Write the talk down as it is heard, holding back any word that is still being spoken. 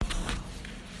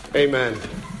Amen.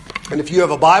 And if you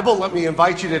have a Bible, let me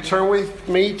invite you to turn with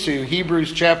me to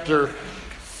Hebrews chapter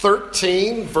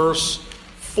 13, verse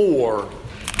 4.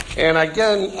 And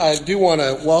again, I do want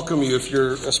to welcome you if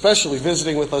you're especially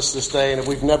visiting with us this day. And if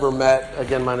we've never met,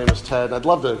 again, my name is Ted. I'd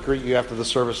love to greet you after the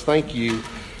service. Thank you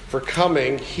for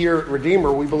coming. Here at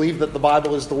Redeemer, we believe that the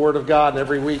Bible is the Word of God. And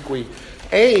every week we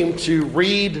aim to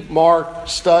read, mark,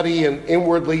 study, and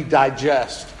inwardly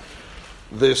digest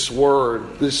this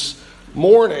Word. This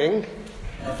morning,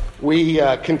 we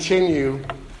continue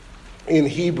in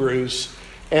Hebrews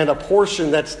and a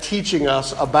portion that's teaching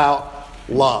us about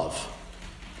love.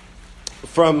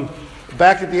 From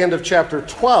back at the end of chapter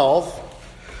 12,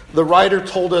 the writer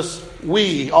told us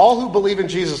we, all who believe in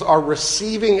Jesus, are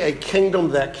receiving a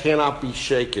kingdom that cannot be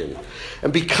shaken.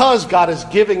 And because God is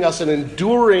giving us an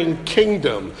enduring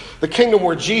kingdom, the kingdom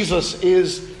where Jesus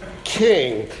is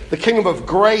King, the kingdom of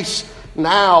grace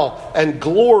now and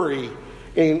glory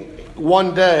in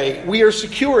one day, we are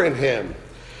secure in Him.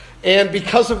 And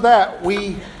because of that,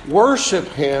 we worship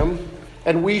Him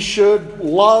and we should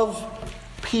love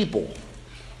people.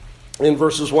 In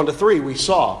verses 1 to 3, we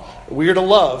saw we are to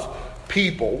love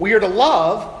people. We are to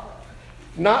love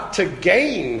not to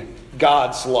gain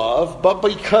God's love, but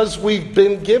because we've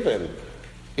been given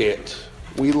it.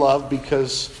 We love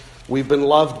because we've been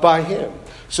loved by Him.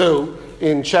 So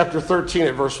in chapter 13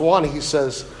 at verse 1, he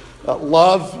says,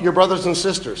 love your brothers and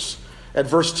sisters. At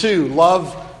verse 2,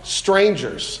 love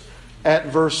strangers. At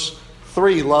verse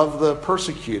 3, love the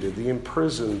persecuted, the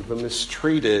imprisoned, the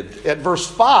mistreated. At verse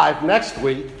 5, next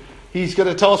week, he's going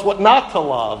to tell us what not to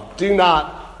love. Do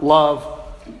not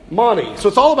love money. So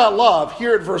it's all about love.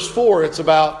 Here at verse 4, it's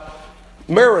about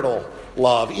marital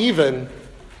love, even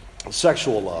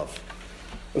sexual love.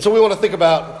 And so we want to think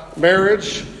about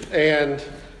marriage and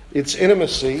its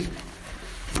intimacy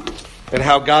and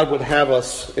how God would have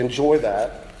us enjoy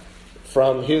that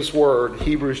from His Word,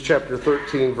 Hebrews chapter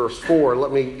 13, verse 4.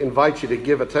 Let me invite you to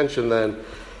give attention then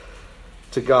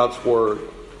to God's Word.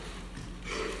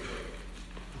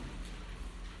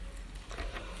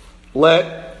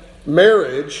 Let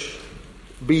marriage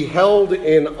be held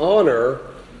in honor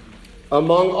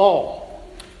among all,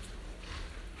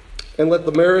 and let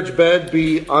the marriage bed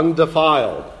be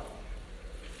undefiled.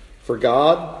 For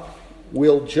God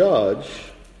will judge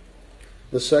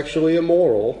the sexually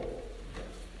immoral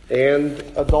and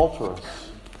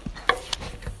adulterous.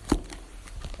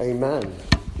 Amen.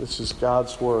 This is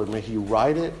God's Word. May He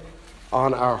write it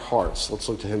on our hearts. Let's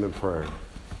look to Him in prayer.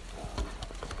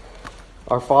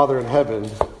 Our Father in heaven,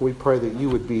 we pray that You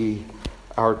would be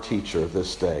our teacher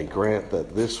this day. Grant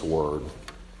that this Word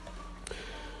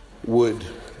would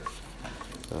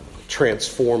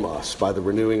transform us by the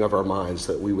renewing of our minds,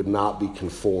 that we would not be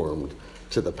conformed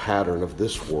to the pattern of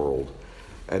this world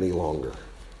any longer.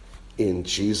 In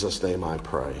Jesus' name I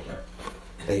pray.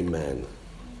 Amen.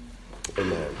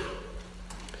 Amen.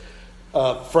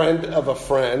 A friend of a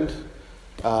friend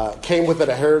came within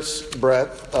a hair's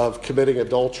breadth of committing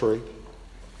adultery.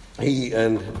 He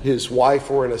and his wife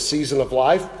were in a season of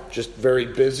life just very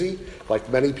busy, like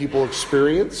many people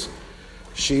experience.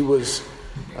 She was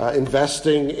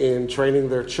investing in training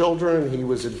their children. He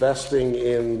was investing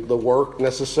in the work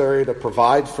necessary to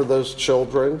provide for those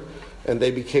children. And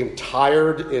they became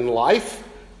tired in life,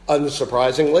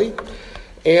 unsurprisingly.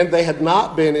 And they had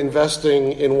not been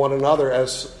investing in one another,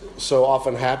 as so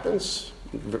often happens.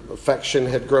 Affection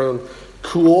had grown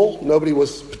cool. Nobody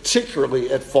was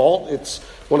particularly at fault. It's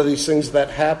one of these things that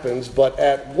happens. But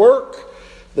at work,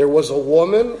 there was a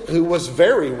woman who was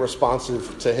very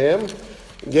responsive to him,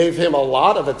 gave him a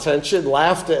lot of attention,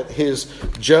 laughed at his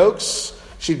jokes.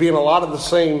 She'd be in a lot of the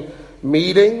same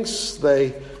meetings.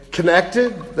 They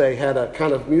connected. They had a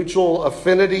kind of mutual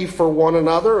affinity for one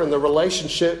another, and the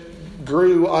relationship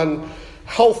grew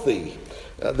unhealthy.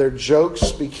 Their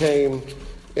jokes became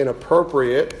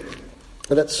inappropriate.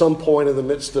 And at some point in the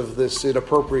midst of this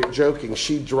inappropriate joking,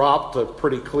 she dropped a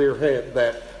pretty clear hint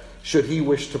that should he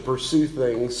wish to pursue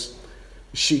things,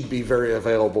 she'd be very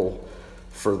available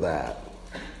for that.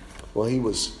 Well, he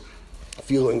was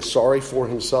feeling sorry for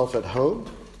himself at home,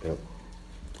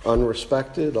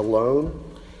 unrespected, alone.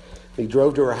 He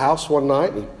drove to her house one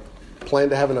night and he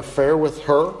planned to have an affair with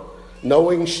her,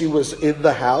 knowing she was in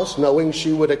the house, knowing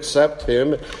she would accept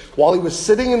him. While he was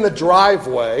sitting in the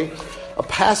driveway, a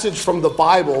passage from the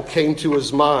Bible came to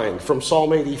his mind from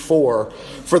Psalm 84.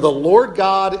 For the Lord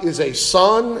God is a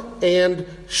sun and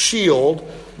shield.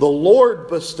 The Lord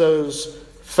bestows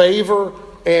favor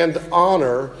and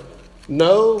honor.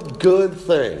 No good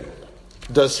thing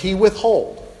does He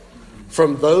withhold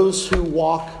from those who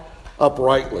walk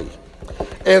uprightly.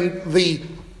 And the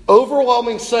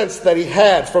overwhelming sense that he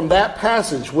had from that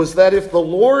passage was that if the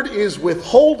Lord is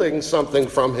withholding something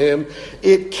from him,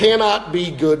 it cannot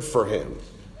be good for him.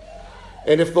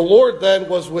 And if the Lord then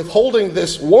was withholding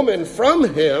this woman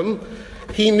from him,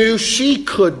 he knew she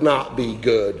could not be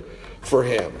good for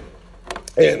him.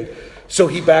 And so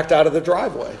he backed out of the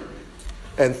driveway.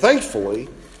 And thankfully,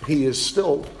 he is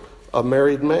still a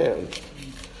married man.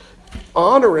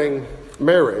 Honoring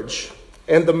marriage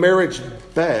and the marriage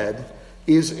bed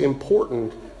is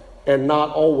important and not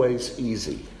always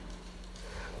easy.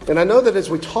 And I know that as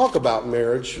we talk about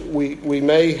marriage, we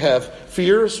may have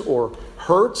fears or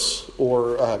hurts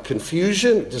or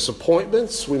confusion,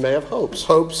 disappointments. We may have hopes.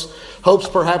 Hopes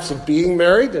perhaps of being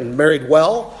married and married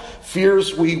well.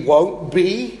 Fears we won't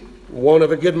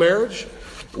have a good marriage.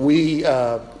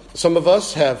 Some of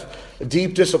us have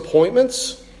deep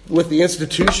disappointments with the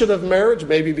institution of marriage,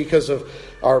 maybe because of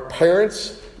our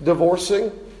parents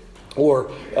divorcing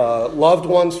or loved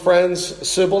ones, friends,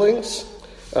 siblings.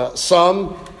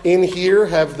 Some in here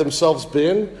have themselves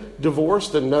been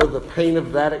divorced and know the pain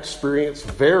of that experience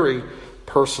very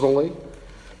personally.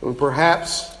 And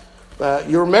perhaps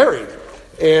you're married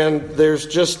and there's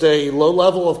just a low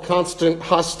level of constant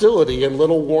hostility and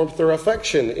little warmth or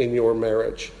affection in your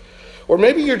marriage. Or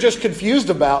maybe you're just confused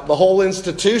about the whole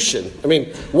institution. I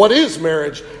mean, what is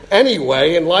marriage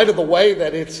anyway, in light of the way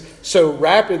that it's so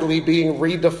rapidly being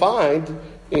redefined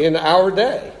in our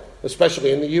day,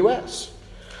 especially in the U.S.?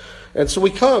 And so we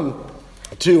come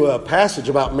to a passage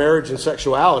about marriage and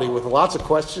sexuality with lots of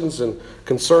questions and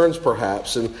concerns,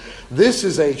 perhaps. And this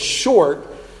is a short,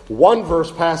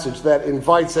 one-verse passage that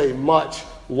invites a much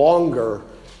longer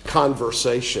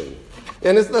conversation.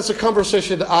 And that's a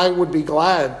conversation I would be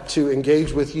glad to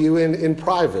engage with you in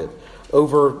private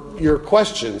over your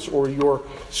questions or your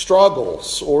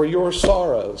struggles or your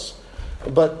sorrows.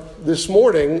 But this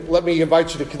morning, let me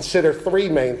invite you to consider three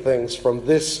main things from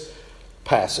this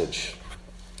passage.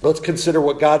 Let's consider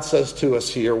what God says to us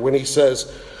here when he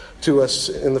says to us,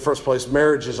 in the first place,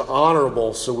 marriage is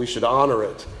honorable, so we should honor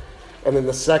it. And in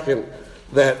the second,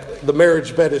 that the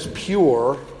marriage bed is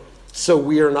pure, so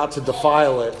we are not to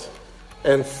defile it.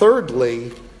 And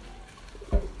thirdly,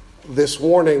 this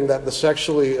warning that the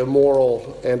sexually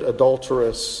immoral and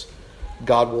adulterous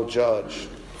God will judge.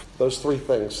 Those three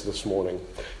things this morning.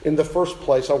 In the first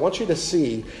place, I want you to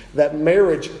see that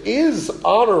marriage is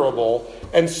honorable,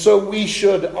 and so we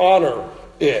should honor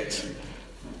it.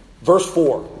 Verse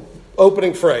 4,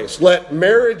 opening phrase, let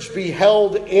marriage be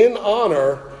held in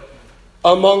honor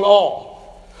among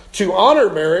all. To honor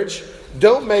marriage,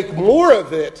 don't make more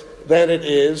of it than it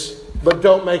is, but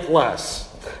don't make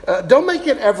less. Don't make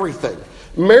it everything.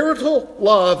 Marital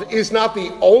love is not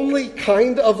the only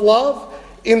kind of love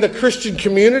in the Christian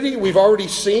community. We've already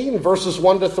seen verses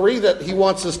 1-3 that he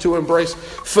wants us to embrace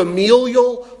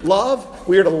familial love.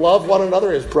 We are to love one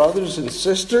another as brothers and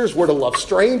sisters. We're to love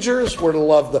strangers. We're to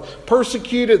love the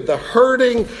persecuted, the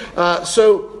hurting.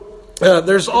 So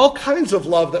there's all kinds of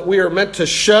love that we are meant to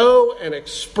show and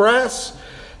express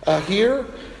here.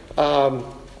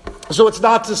 So it's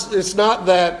not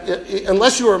that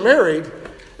unless you are married,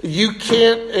 you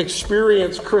can't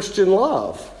experience Christian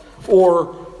love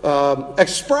or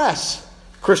express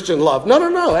Christian love.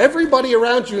 No. Everybody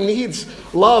around you needs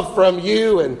love from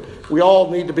you, and we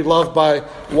all need to be loved by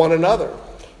one another.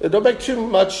 Don't make too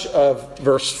much of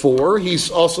verse 4. He's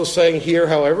also saying here,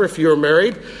 however, if you're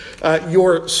married,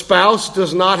 your spouse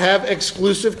does not have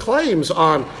exclusive claims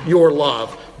on your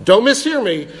love. Don't mishear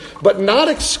me, but not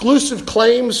exclusive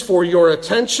claims for your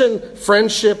attention,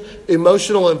 friendship,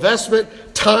 emotional investment,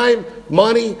 time,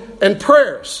 money, and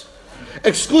prayers.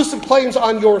 Exclusive claims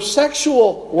on your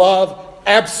sexual love,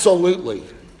 absolutely.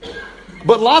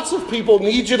 But lots of people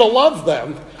need you to love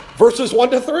them, verses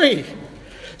 1-3.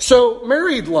 So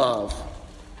married love,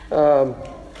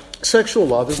 sexual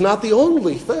love is not the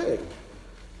only thing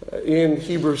in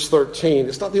Hebrews 13.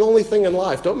 It's not the only thing in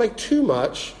life. Don't make too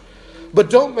much. But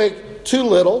don't make too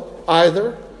little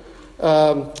either.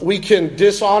 We can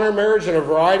dishonor marriage in a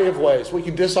variety of ways. We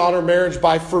can dishonor marriage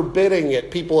by forbidding it.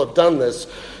 People have done this.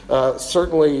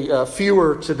 Certainly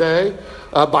fewer today.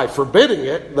 By forbidding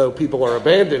it, though people are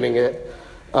abandoning it.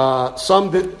 Some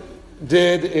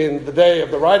did in the day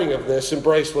of the writing of this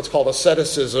embrace what's called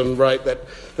asceticism, right?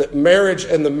 That marriage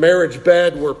and the marriage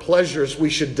bed were pleasures we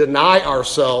should deny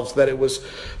ourselves, that it was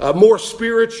more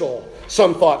spiritual,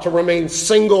 some thought, to remain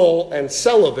single and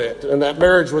celibate, and that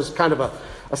marriage was kind of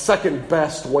a second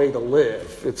best way to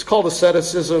live. It's called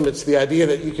asceticism. It's the idea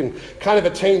that you can kind of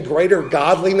attain greater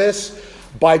godliness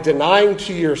by denying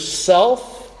to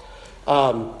yourself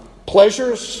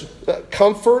pleasures,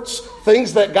 comforts,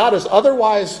 things that God has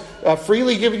otherwise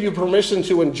freely given you permission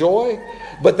to enjoy,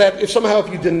 but that if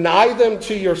you deny them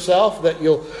to yourself, that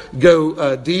you'll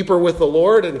go deeper with the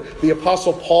Lord. And the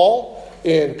Apostle Paul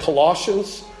in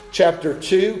Colossians chapter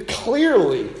 2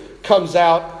 clearly comes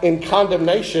out in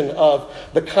condemnation of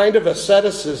the kind of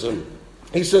asceticism.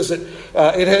 He says that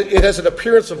it has an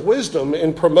appearance of wisdom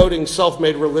in promoting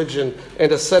self-made religion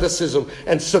and asceticism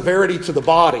and severity to the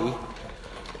body,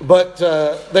 but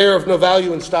they are of no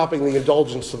value in stopping the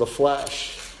indulgence of the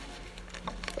flesh.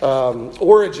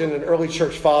 Origen, an early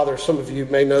church father, some of you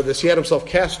may know this, he had himself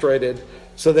castrated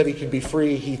so that he could be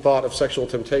free, he thought, of sexual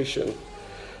temptation.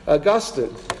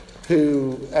 Augustine,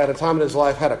 who at a time in his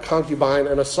life had a concubine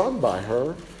and a son by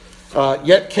her,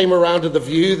 yet came around to the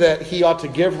view that he ought to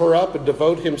give her up and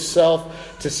devote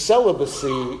himself to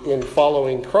celibacy in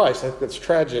following Christ. I think that's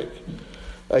tragic.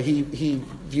 He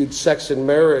viewed sex and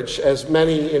marriage, as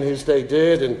many in his day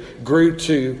did, and grew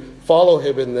to follow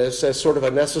him in this, as sort of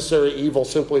a necessary evil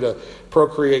simply to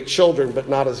procreate children, but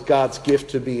not as God's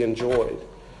gift to be enjoyed.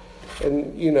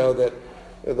 And you know that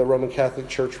the Roman Catholic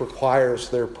Church requires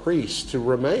their priests to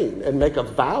remain and make a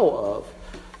vow of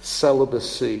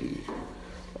celibacy.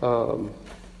 Martin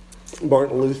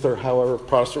Luther, however,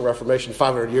 Protestant Reformation,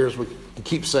 500 years, we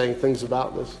keep saying things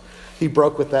about this. He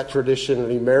broke with that tradition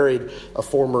and he married a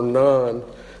former nun,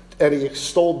 and he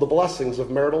extolled the blessings of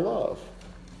marital love,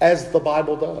 as the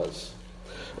Bible does.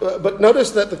 But notice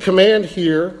that the command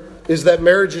here is that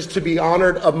marriage is to be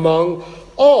honored among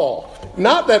all.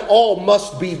 Not that all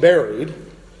must be married,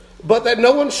 but that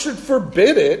no one should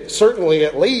forbid it, certainly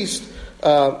at least,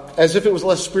 as if it was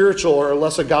less spiritual or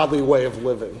less a godly way of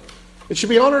living. It should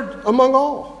be honored among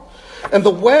all. And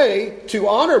the way to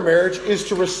honor marriage is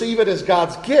to receive it as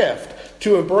God's gift,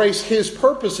 to embrace His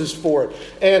purposes for it,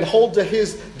 and hold to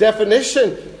His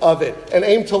definition of it, and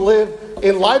aim to live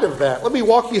in light of that. Let me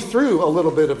walk you through a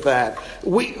little bit of that.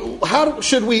 How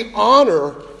should we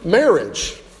honor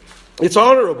marriage? It's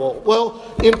honorable. Well,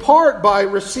 in part by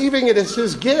receiving it as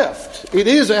His gift. It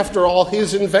is, after all,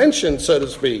 His invention, so to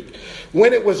speak.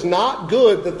 When it was not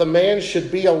good that the man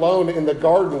should be alone in the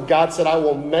garden, God said, I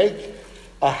will make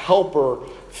a helper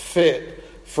fit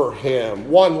for him.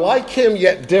 One like him,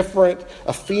 yet different,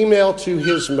 a female to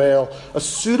his male, a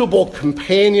suitable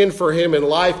companion for him in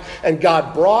life. And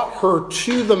God brought her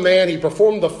to the man. He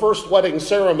performed the first wedding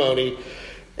ceremony.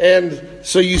 And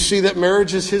so you see that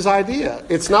marriage is His idea.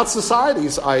 It's not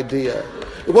society's idea.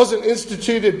 It wasn't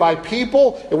instituted by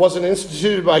people. It wasn't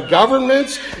instituted by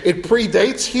governments. It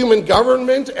predates human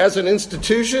government as an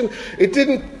institution. It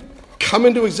didn't come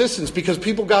into existence because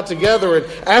people got together and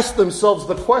asked themselves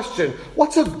the question,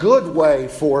 what's a good way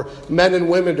for men and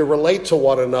women to relate to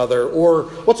one another? Or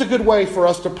what's a good way for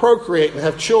us to procreate and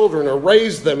have children or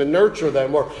raise them and nurture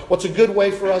them? Or what's a good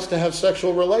way for us to have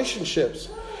sexual relationships?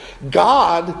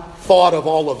 God thought of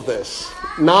all of this,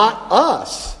 not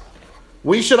us.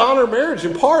 We should honor marriage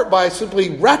in part by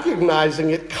simply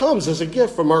recognizing it comes as a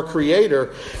gift from our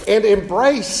Creator and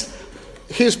embrace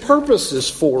His purposes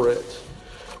for it.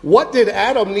 What did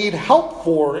Adam need help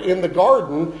for in the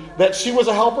garden that she was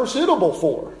a helper suitable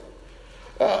for?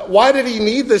 Why did he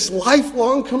need this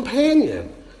lifelong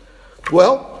companion?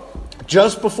 Well,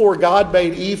 just before God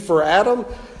made Eve for Adam,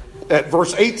 at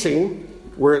verse 18,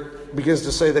 where it begins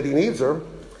to say that He needs her,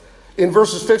 in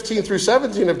verses 15 through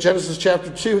 17 of Genesis chapter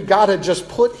 2, God had just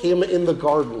put him in the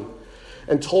garden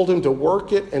and told him to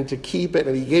work it and to keep it.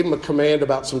 And He gave him a command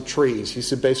about some trees. He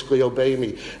said, basically, obey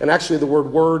me. And actually, the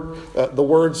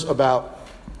words about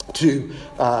to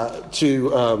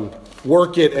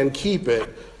work it and keep it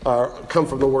come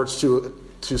from the words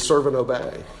to serve and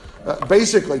obey.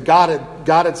 Basically, God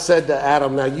had said to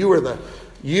Adam, now you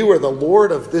are the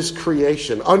Lord of this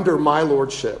creation under my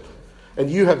lordship, and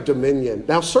you have dominion.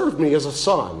 Now serve me as a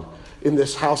son in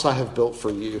this house I have built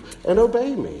for you, and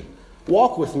obey me.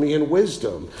 Walk with me in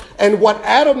wisdom. And what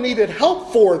Adam needed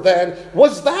help for then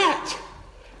was that.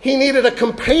 He needed a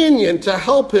companion to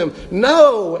help him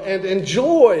know and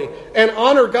enjoy and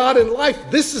honor God in life.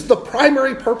 This is the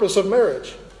primary purpose of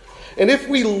marriage. And if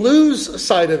we lose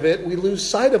sight of it, we lose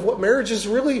sight of what marriage is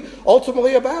really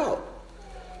ultimately about.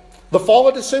 The fall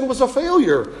into sin was a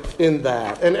failure in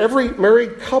that. And every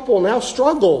married couple now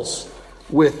struggles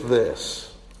with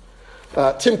this.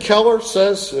 Tim Keller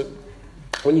says,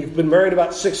 when you've been married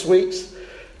about 6 weeks,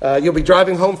 you'll be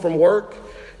driving home from work,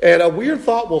 and a weird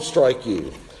thought will strike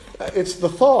you. It's the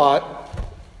thought,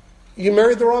 you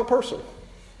married the wrong person.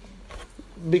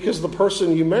 Because the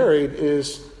person you married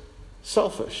is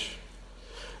selfish.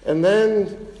 And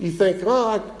then you think,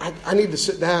 I need to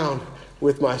sit down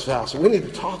with my spouse. We need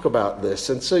to talk about this.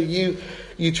 And so you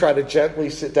try to gently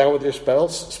sit down with your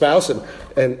spouse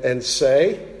and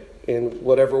say, in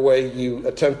whatever way you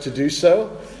attempt to do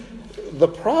so, the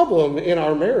problem in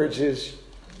our marriage is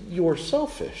you're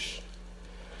selfish.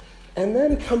 And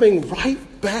then coming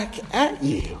right back at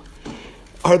you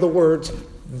are the words,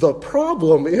 the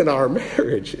problem in our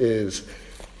marriage is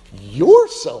you're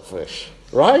selfish,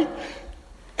 right?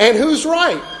 And who's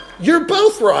right? You're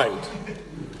both right.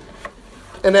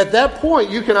 And at that point,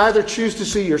 you can either choose to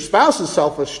see your spouse's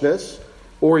selfishness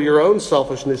or your own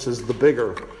selfishness as the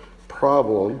bigger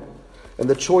problem. And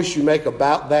the choice you make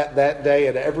about that day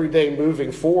and every day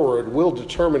moving forward will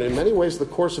determine in many ways the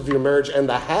course of your marriage and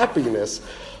the happiness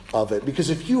of it. Because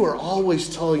if you are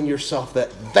always telling yourself that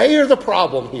they are the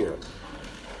problem here,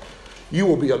 you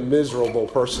will be a miserable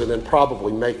person and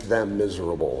probably make them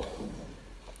miserable.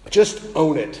 Just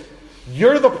own it.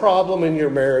 You're the problem in your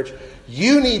marriage.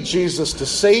 You need Jesus to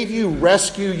save you,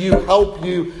 rescue you, help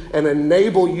you, and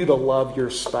enable you to love your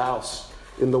spouse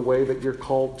in the way that you're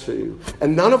called to.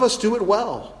 And none of us do it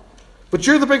well. But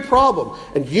you're the big problem.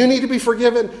 And you need to be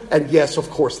forgiven. And yes, of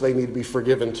course, they need to be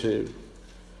forgiven too.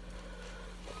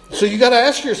 So you got to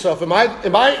ask yourself, am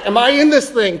I in this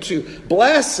thing to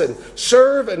bless and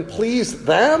serve and please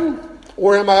them?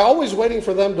 Or am I always waiting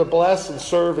for them to bless and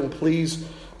serve and please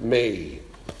me?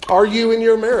 Are you in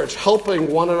your marriage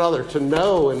helping one another to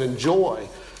know and enjoy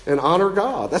and honor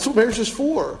God? That's what marriage is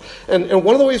for. And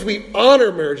one of the ways we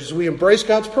honor marriage is we embrace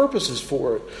God's purposes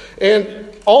for it.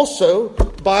 And also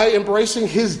by embracing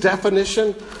His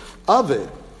definition of it.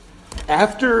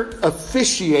 After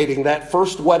officiating that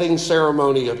first wedding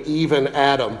ceremony of Eve and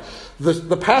Adam,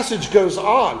 the passage goes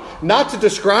on, not to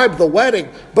describe the wedding,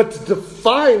 but to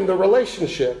define the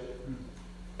relationship.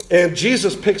 And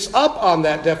Jesus picks up on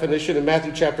that definition in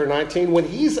Matthew chapter 19 when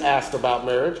he's asked about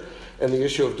marriage and the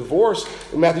issue of divorce.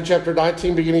 In Matthew chapter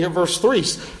 19, beginning at verse 3,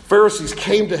 Pharisees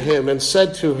came to him and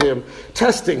said to him,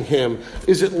 testing him,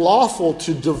 is it lawful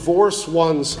to divorce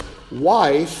one's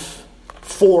wife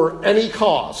for any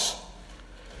cause?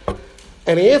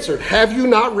 And he answered, have you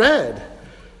not read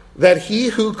that he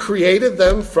who created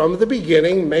them from the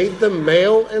beginning made them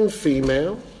male and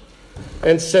female?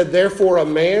 And said, therefore a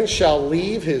man shall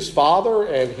leave his father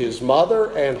and his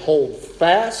mother and hold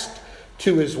fast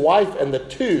to his wife, and the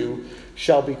two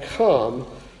shall become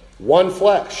one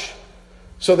flesh.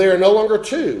 So they are no longer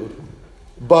two,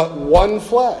 but one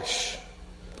flesh.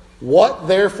 What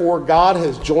therefore God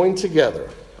has joined together,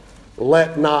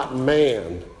 let not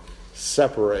man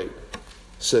separate,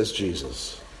 says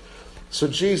Jesus. So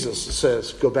Jesus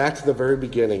says, go back to the very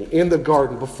beginning. In the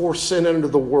garden, before sin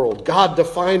entered the world, God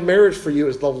defined marriage for you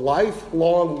as the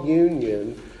lifelong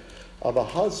union of a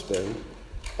husband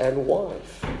and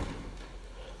wife.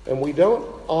 And we don't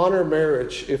honor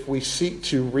marriage if we seek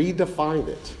to redefine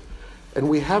it. And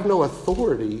we have no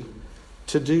authority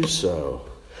to do so.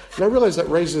 And I realize that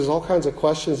raises all kinds of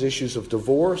questions, issues of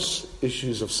divorce,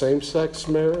 issues of same-sex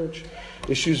marriage,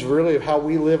 issues really of how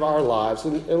we live our lives.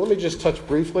 And let me just touch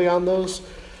briefly on those.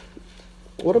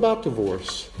 What about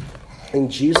divorce? In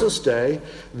Jesus' day,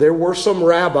 there were some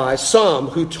rabbis,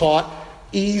 who taught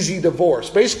easy divorce.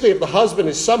 Basically, if the husband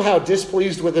is somehow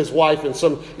displeased with his wife in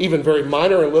some even very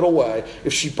minor and little way,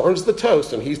 if she burns the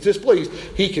toast and he's displeased,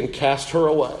 he can cast her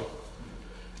away.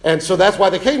 And so that's why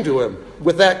they came to him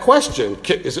with that question.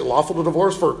 Is it lawful to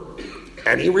divorce for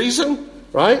any reason?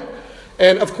 Right?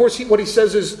 And of course, what he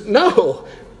says is, no,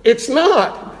 it's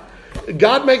not.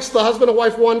 God makes the husband and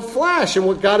wife one flesh, and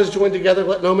what God has joined together,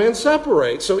 let no man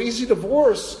separate. So easy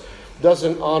divorce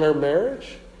doesn't honor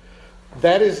marriage.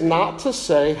 That is not to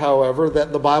say, however,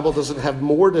 that the Bible doesn't have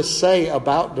more to say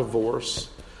about divorce.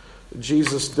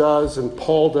 Jesus does, and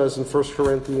Paul does in 1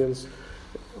 Corinthians.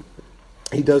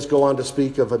 He does go on to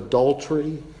speak of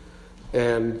adultery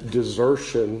and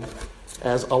desertion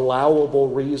as allowable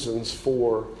reasons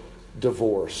for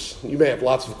divorce. You may have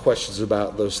lots of questions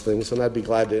about those things, and I'd be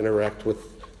glad to interact with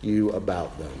you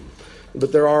about them.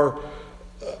 But there are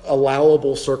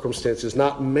allowable circumstances,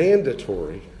 not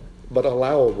mandatory, but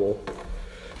allowable.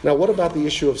 Now, what about the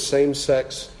issue of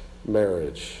same-sex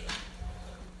marriage?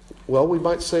 Well, we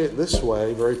might say it this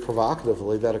way, very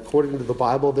provocatively, that according to the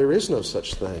Bible, there is no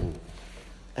such thing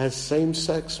as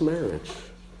same-sex marriage.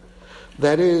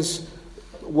 That is,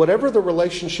 whatever the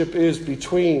relationship is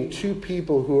between two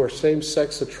people who are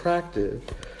same-sex attractive,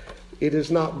 it is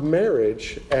not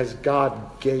marriage as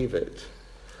God gave it.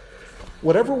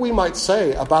 Whatever we might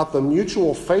say about the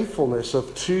mutual faithfulness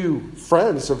of two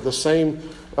friends of the same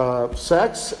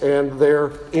sex and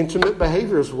their intimate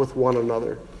behaviors with one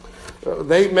another,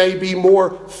 they may be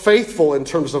more faithful in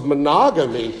terms of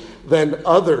monogamy than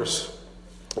others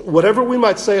whatever we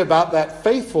might say about that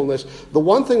faithfulness, the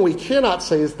one thing we cannot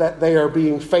say is that they are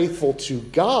being faithful to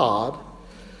God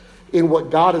in what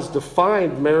God has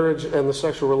defined marriage and the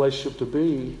sexual relationship to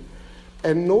be,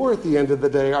 and nor at the end of the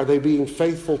day are they being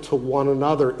faithful to one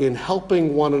another in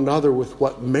helping one another with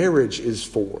what marriage is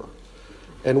for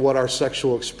and what our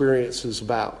sexual experience is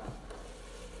about.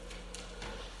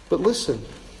 But listen,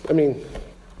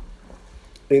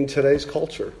 in today's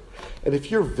culture, and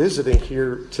if you're visiting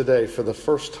here today for the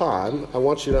first time,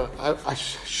 I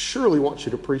surely want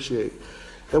you to appreciate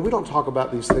that we don't talk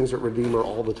about these things at Redeemer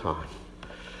all the time.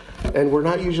 And we're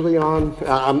not usually on,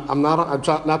 I'm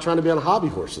not trying to be on hobby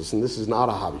horses, and this is not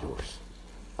a hobby horse.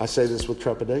 I say this with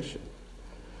trepidation.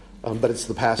 But it's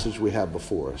the passage we have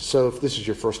before us. So if this is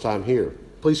your first time here,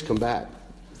 please come back.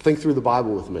 Think through the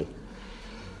Bible with me.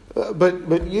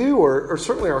 But you, or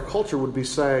certainly our culture, would be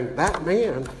saying, that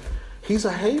man, he's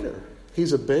a hater.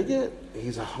 He's a bigot.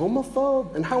 He's a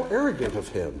homophobe. And how arrogant of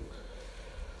him.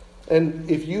 And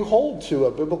if you hold to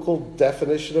a biblical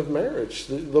definition of marriage,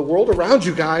 the world around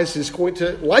you guys is going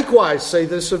to likewise say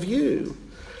this of you.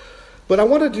 But I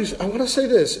want to say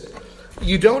this.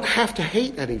 You don't have to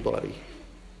hate anybody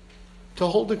to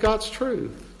hold to God's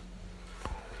truth.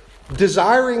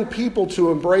 Desiring people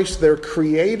to embrace their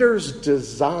Creator's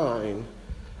design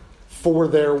for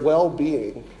their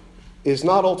well-being is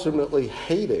not ultimately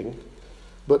hating,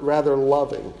 but rather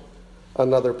loving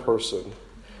another person.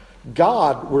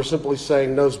 God, we're simply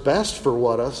saying, knows best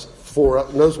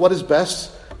knows what is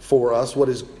best for us, what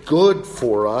is good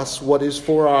for us, what is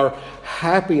for our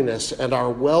happiness and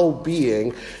our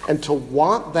well-being, and to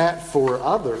want that for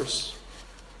others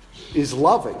is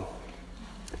loving,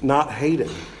 not hating.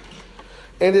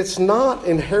 And it's not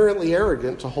inherently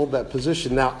arrogant to hold that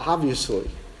position. Now, obviously,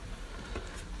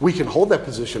 we can hold that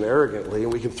position arrogantly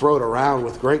and we can throw it around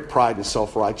with great pride and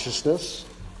self-righteousness.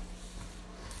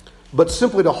 But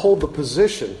simply to hold the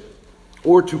position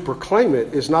or to proclaim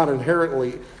it is not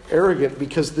inherently arrogant,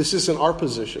 because this isn't our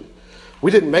position. We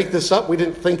didn't make this up. We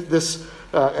didn't think this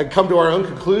and come to our own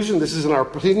conclusion. This isn't our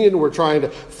opinion we're trying to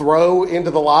throw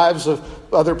into the lives of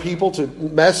other people to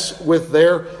mess with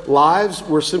their lives.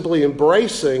 We're simply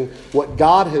embracing what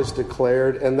God has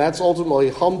declared, and that's ultimately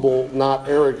humble, not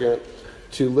arrogant,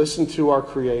 to listen to our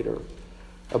Creator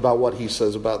about what He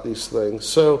says about these things.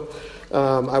 So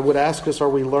I would ask us, are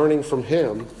we learning from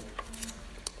Him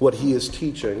what He is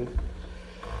teaching?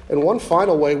 And one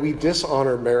final way we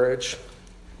dishonor marriage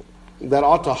that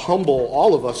ought to humble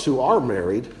all of us who are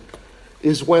married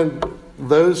is when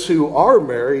those who are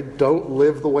married don't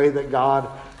live the way that God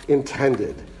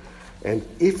intended. And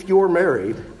if you're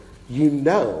married, you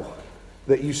know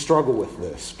that you struggle with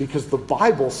this, because the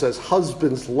Bible says,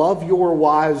 husbands, love your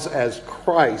wives as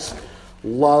Christ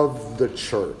loved the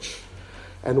church.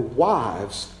 And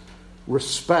wives,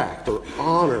 respect or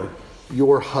honor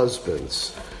your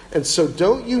husbands. And so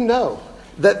don't you know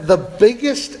that the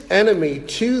biggest enemy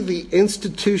to the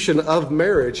institution of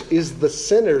marriage is the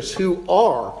sinners who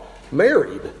are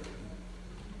married?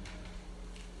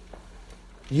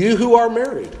 You who are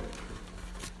married,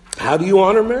 how do you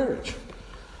honor marriage?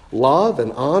 Love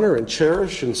and honor and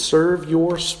cherish and serve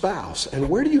your spouse. And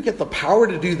where do you get the power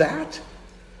to do that?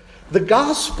 The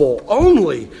gospel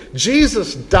only.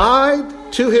 Jesus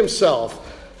died to Himself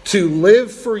to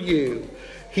live for you.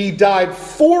 He died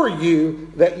for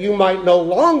you that you might no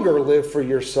longer live for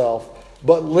yourself,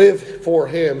 but live for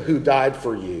Him who died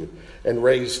for you and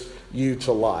raised you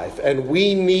to life. And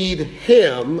we need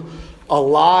Him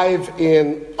alive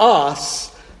in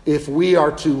us if we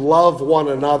are to love one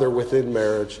another within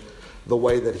marriage the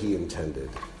way that He intended.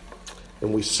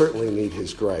 And we certainly need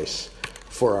His grace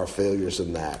for our failures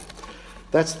in that.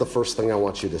 That's the first thing I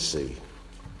want you to see.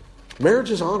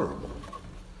 Marriage is honorable.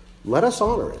 Let us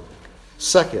honor it.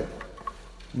 Second,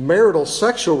 marital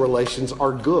sexual relations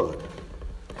are good,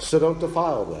 so don't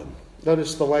defile them.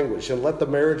 Notice the language, and let the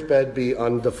marriage bed be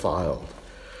undefiled.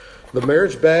 The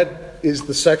marriage bed is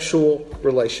the sexual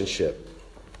relationship.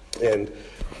 And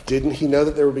didn't He know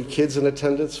that there would be kids in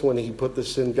attendance when He put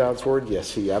this in God's Word?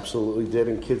 Yes, He absolutely did,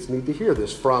 and kids need to hear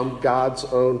this from God's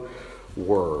own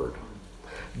Word.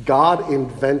 God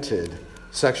invented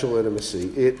sexual intimacy.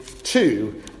 It,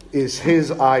 too, is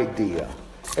His idea.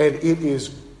 And it is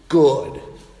good.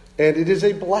 And it is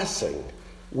a blessing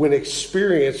when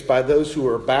experienced by those who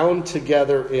are bound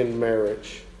together in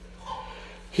marriage.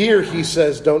 Here He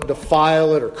says, don't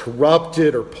defile it or corrupt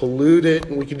it or pollute it.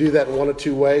 And we can do that in one of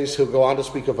two ways. He'll go on to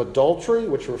speak of adultery,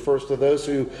 which refers to those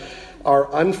who are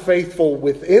unfaithful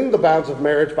within the bounds of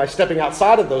marriage by stepping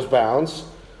outside of those bounds.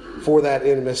 for that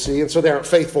intimacy, and so they aren't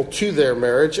faithful to their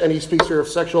marriage. And he speaks here of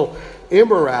sexual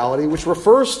immorality, which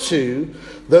refers to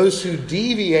those who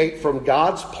deviate from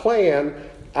God's plan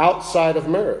outside of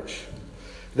marriage.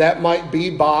 That might be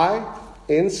by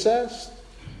incest.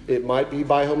 It might be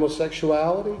by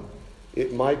homosexuality.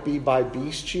 It might be by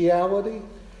bestiality.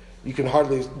 You can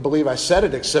hardly believe I said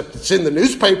it, except it's in the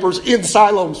newspapers in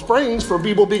Siloam Springs for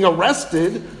people being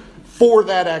arrested for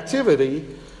that activity.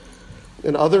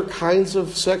 And other kinds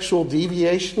of sexual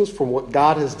deviations from what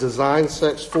God has designed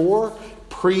sex for,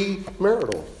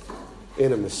 premarital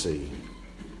intimacy.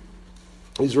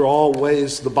 These are all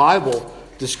ways the Bible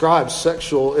describes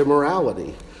sexual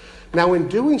immorality. Now, in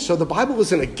doing so, the Bible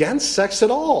isn't against sex at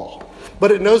all.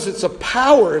 But it knows it's a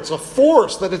power, it's a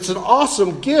force, that it's an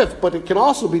awesome gift, but it can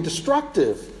also be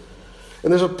destructive.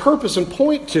 And there's a purpose and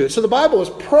point to it. So the Bible is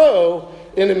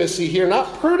pro-intimacy here,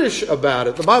 not prudish about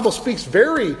it. The Bible speaks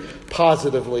very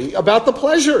positively about the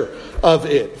pleasure of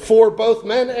it for both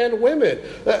men and women.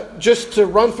 Just to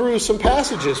run through some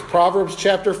passages, Proverbs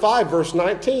chapter 5, verse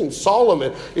 19.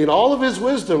 Solomon, in all of his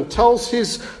wisdom, tells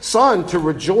his son to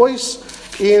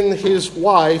rejoice in his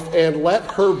wife and let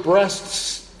her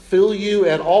breasts fill you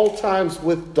at all times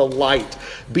with delight.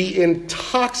 Be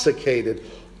intoxicated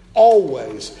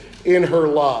always in her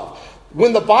love.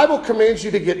 When the Bible commands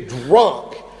you to get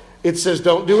drunk, it says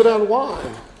don't do it on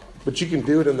wine, but you can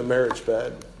do it in the marriage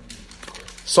bed.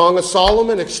 Song of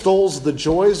Solomon extols the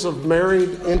joys of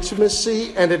married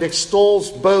intimacy, and it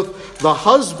extols both the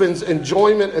husband's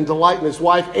enjoyment and delight in his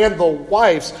wife and the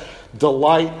wife's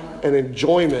delight and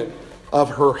enjoyment of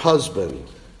her husband.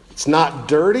 It's not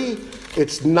dirty.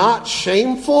 It's not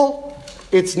shameful.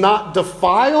 It's not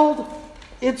defiled.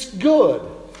 It's good,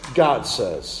 God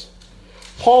says.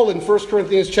 Paul in 1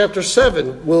 Corinthians chapter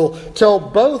 7 will tell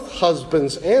both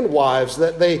husbands and wives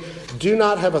that they do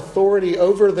not have authority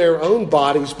over their own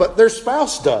bodies, but their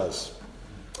spouse does.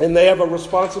 And they have a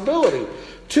responsibility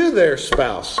to their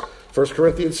spouse. 1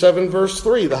 Corinthians 7 verse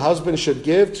 3, the husband should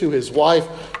give to his wife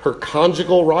her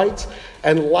conjugal rights,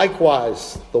 and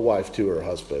likewise the wife to her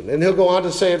husband. And he'll go on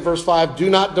to say in verse 5, do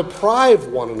not deprive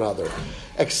one another,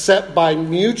 except by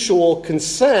mutual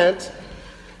consent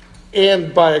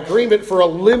and by agreement for a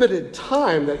limited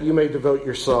time, that you may devote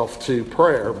yourself to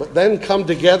prayer. But then come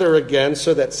together again,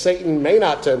 so that Satan may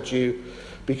not tempt you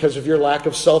because of your lack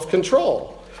of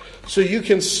self-control. So you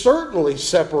can certainly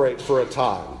separate for a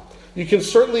time. You can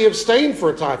certainly abstain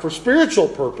for a time, for spiritual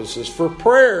purposes, for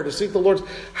prayer, to seek the Lord's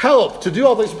help, to do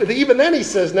all things. But even then he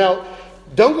says, now,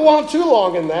 don't go on too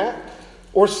long in that,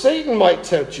 or Satan might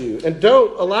tempt you. And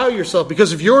don't allow yourself,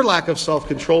 because of your lack of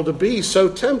self-control, to be so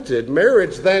tempted.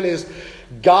 Marriage then is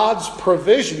God's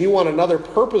provision. You want another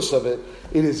purpose of it.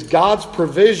 It is God's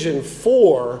provision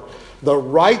for the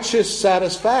righteous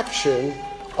satisfaction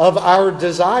of our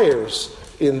desires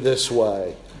in this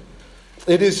way.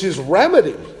 It is his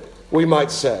remedy, we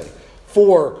might say,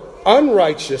 for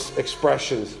unrighteous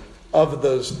expressions of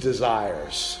those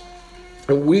desires.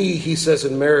 And we, he says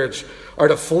in marriage, are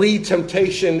to flee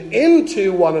temptation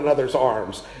into one another's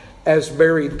arms as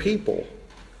married people.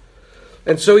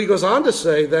 And so he goes on to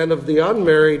say then of the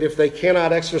unmarried, if they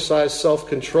cannot exercise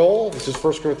self-control, this is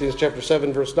 1 Corinthians chapter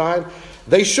 7, verse 9,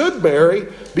 they should marry,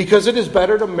 because it is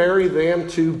better to marry than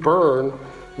to burn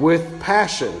with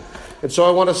passion. And so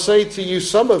I want to say to you,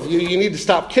 some of you, you need to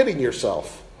stop kidding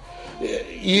yourself.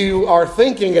 You are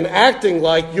thinking and acting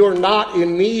like you're not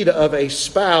in need of a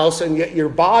spouse, and yet your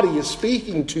body is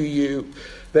speaking to you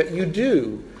that you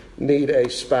do need a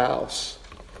spouse.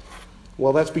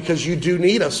 Well, that's because you do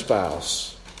need a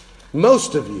spouse.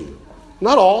 Most of you.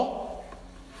 Not all.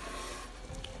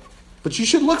 But you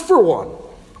should look for one.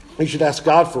 You should ask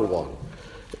God for one.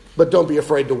 But don't be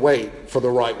afraid to wait for the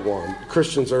right one.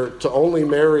 Christians are to only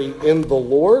marry in the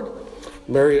Lord,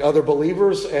 marry other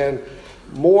believers, and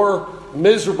more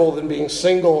miserable than being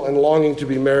single and longing to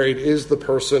be married is the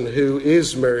person who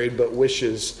is married but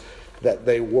wishes that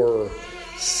they were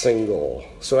single.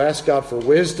 So ask God for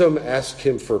wisdom, ask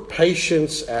him for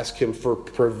patience, ask him for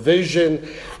provision,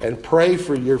 and pray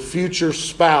for your future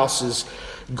spouse's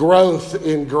growth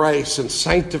in grace and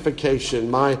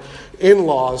sanctification. My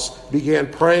in-laws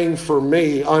began praying for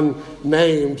me,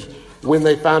 unnamed, when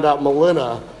they found out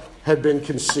Melina had been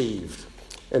conceived.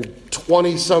 And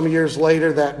 20-some years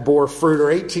later, that bore fruit,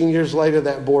 or 18 years later,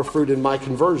 that bore fruit in my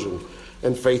conversion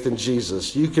and faith in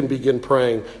Jesus. You can begin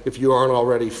praying if you aren't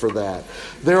already for that.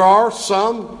 There are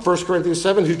some, 1 Corinthians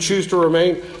 7, who choose to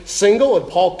remain single, and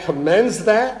Paul commends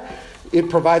that. It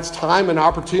provides time and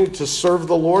opportunity to serve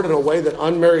the Lord in a way that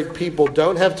unmarried people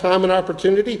don't have time and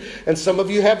opportunity. And some of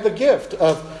you have the gift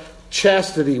of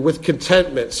chastity with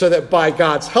contentment, so that by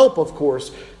God's help, of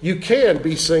course, you can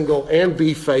be single and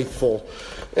be faithful.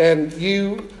 And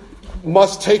you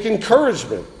must take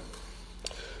encouragement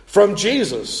from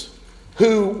Jesus,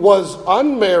 who was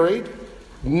unmarried,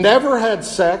 never had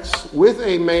sex with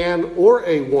a man or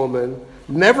a woman,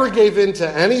 never gave in to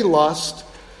any lust,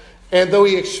 and though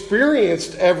he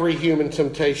experienced every human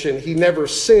temptation, he never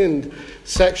sinned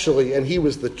sexually, and he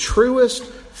was the truest,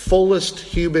 fullest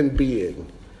human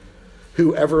being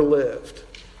who ever lived.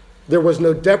 There was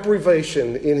no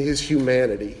deprivation in his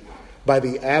humanity by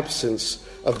the absence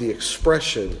of the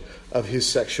expression of his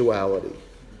sexuality.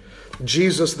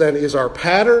 Jesus then is our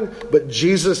pattern, but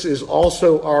Jesus is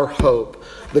also our hope.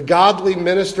 The godly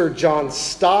minister John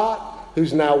Stott,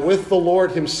 who's now with the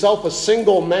Lord, himself a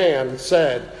single man,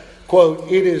 said,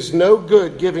 quote, "It is no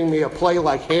good giving me a play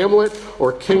like Hamlet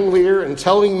or King Lear and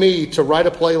telling me to write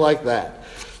a play like that.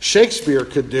 Shakespeare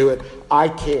could do it, I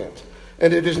can't.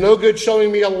 And it is no good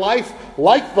showing me a life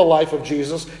like the life of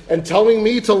Jesus and telling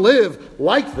me to live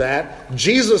like that.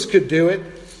 Jesus could do it,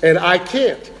 and I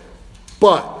can't.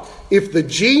 But if the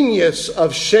genius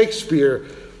of Shakespeare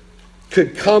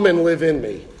could come and live in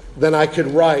me, then I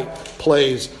could write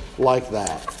plays like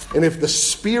that. And if the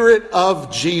Spirit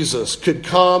of Jesus could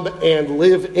come and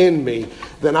live in me,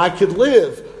 then I could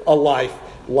live a life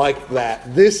like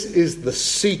that." This is the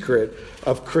secret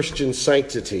of Christian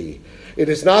sanctity. It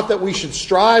is not that we should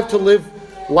strive to live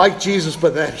like Jesus,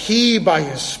 but that He, by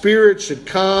His Spirit, should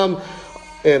come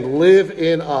and live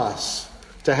in us.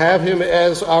 To have Him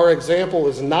as our example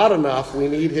is not enough. We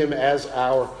need Him as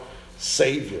our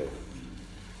Savior.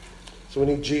 So we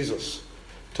need Jesus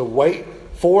to wait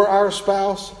for our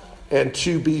spouse and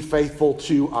to be faithful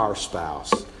to our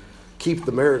spouse. Keep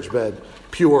the marriage bed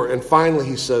pure. And finally,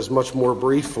 he says, much more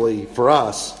briefly for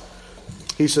us,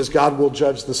 he says, God will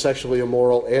judge the sexually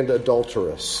immoral and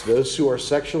adulterous. Those who are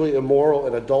sexually immoral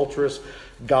and adulterous,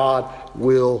 God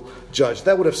will judge.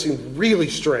 That would have seemed really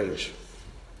strange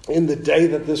in the day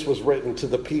that this was written to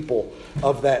the people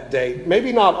of that day.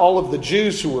 Maybe not all of the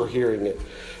Jews who were hearing it,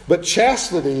 but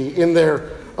chastity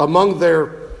among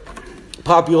their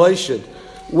population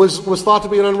was thought to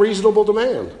be an unreasonable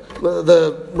demand.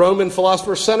 The Roman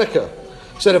philosopher Seneca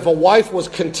said if a wife was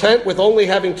content with only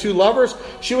having 2 lovers,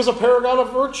 she was a paragon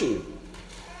of virtue.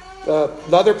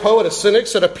 Another poet, a cynic,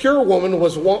 said a pure woman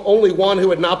was only one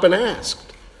who had not been asked.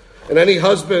 And any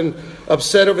husband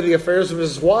upset over the affairs of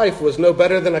his wife was no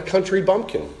better than a country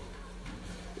bumpkin.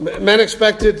 Men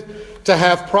expected to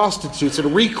have prostitutes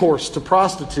and recourse to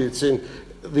prostitutes in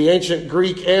the ancient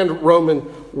Greek and Roman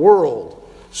world.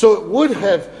 So it would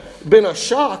have been a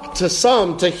shock to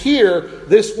some to hear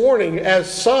this warning,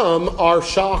 as some are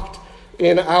shocked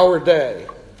in our day.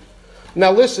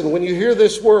 Now listen, when you hear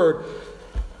this word,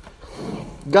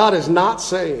 God is not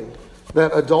saying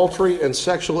that adultery and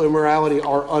sexual immorality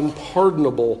are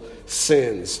unpardonable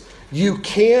sins. You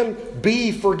can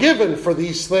be forgiven for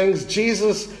these things.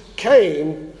 Jesus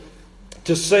came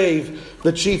to save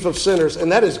the chief of sinners,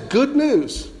 and that is good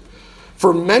news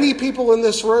for many people in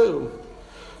this room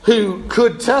who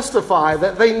could testify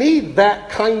that they need that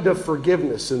kind of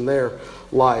forgiveness in their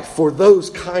life for those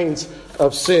kinds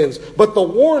of sins. But the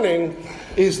warning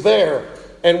is there,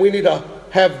 and we need to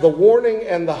have the warning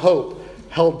and the hope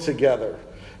held together.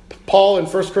 Paul in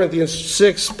 1 Corinthians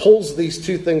 6 pulls these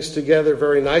two things together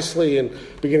very nicely in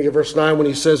beginning of verse 9 when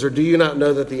he says, "Or do you not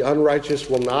know that the unrighteous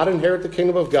will not inherit the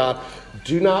kingdom of God?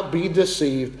 Do not be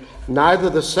deceived. Neither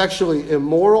the sexually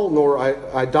immoral, nor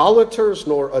idolaters,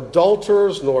 nor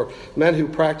adulterers, nor men who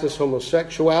practice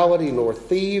homosexuality, nor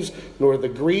thieves, nor the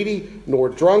greedy, nor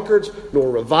drunkards, nor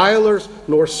revilers,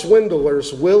 nor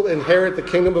swindlers will inherit the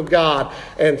kingdom of God.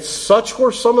 And such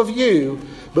were some of you,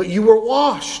 but you were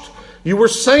washed, you were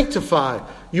sanctified,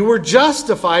 you were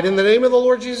justified in the name of the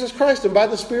Lord Jesus Christ and by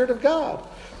the Spirit of God."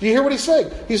 Do you hear what he's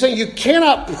saying? He's saying you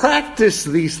cannot practice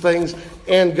these things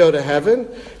and go to heaven.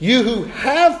 You who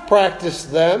have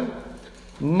practiced them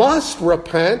must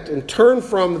repent and turn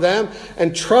from them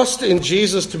and trust in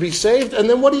Jesus to be saved. And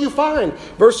then what do you find?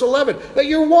 Verse 11, that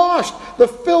you're washed. The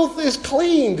filth is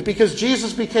cleaned because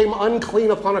Jesus became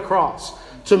unclean upon a cross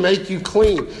to make you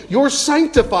clean. You're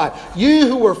sanctified. You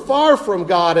who were far from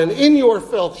God and in your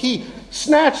filth, He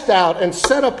snatched out and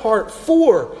set apart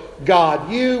for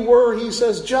God. You were, he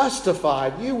says,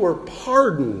 justified. You were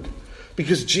pardoned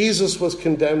because Jesus was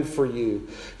condemned for you.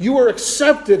 You were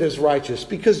accepted as righteous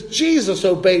because Jesus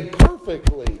obeyed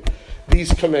perfectly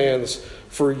these commands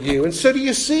for you. And so do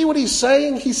you see what he's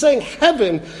saying? He's saying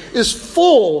heaven is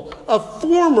full of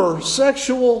former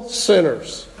sexual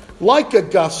sinners, like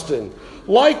Augustine,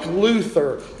 like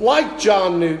Luther, like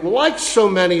John Newton, like so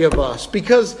many of us,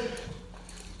 because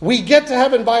We get to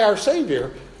heaven by our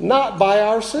Savior, not by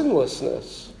our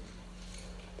sinlessness.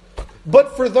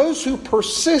 But for those who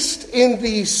persist in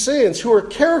these sins, who are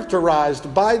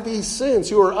characterized by these sins,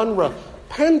 who are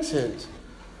unrepentant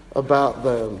about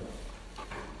them,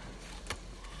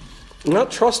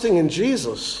 not trusting in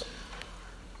Jesus,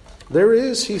 there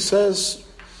is, he says,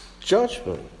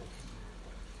 judgment.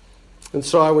 And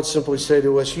so I would simply say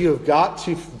to us, you have got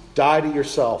to die to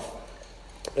yourself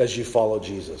as you follow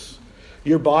Jesus.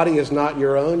 Your body is not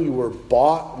your own. You were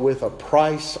bought with a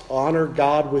price. Honor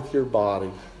God with your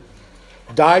body.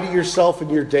 Die to yourself in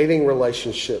your dating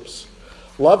relationships.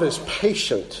 Love is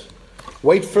patient.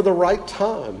 Wait for the right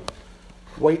time.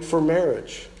 Wait for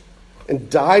marriage. And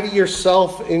die to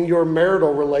yourself in your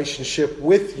marital relationship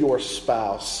with your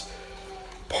spouse.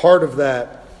 Part of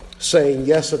that, saying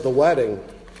yes at the wedding,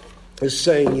 is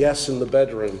saying yes in the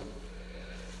bedroom.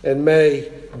 And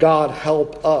may God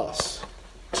help us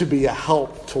to be a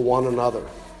help to one another,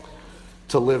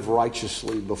 to live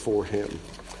righteously before Him.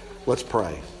 Let's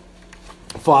pray.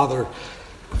 Father,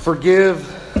 forgive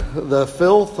the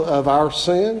filth of our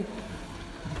sin.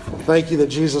 Thank you that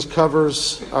Jesus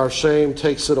covers our shame,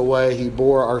 takes it away. He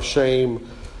bore our shame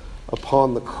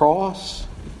upon the cross.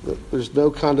 That there's no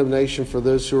condemnation for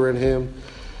those who are in Him.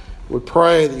 We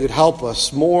pray that you'd help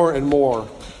us more and more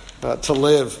to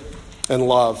live and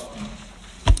love,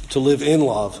 to live in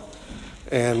love,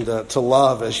 and to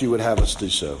love as you would have us do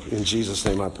so. In Jesus'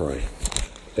 name I pray.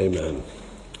 Amen.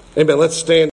 Amen. Let's stand.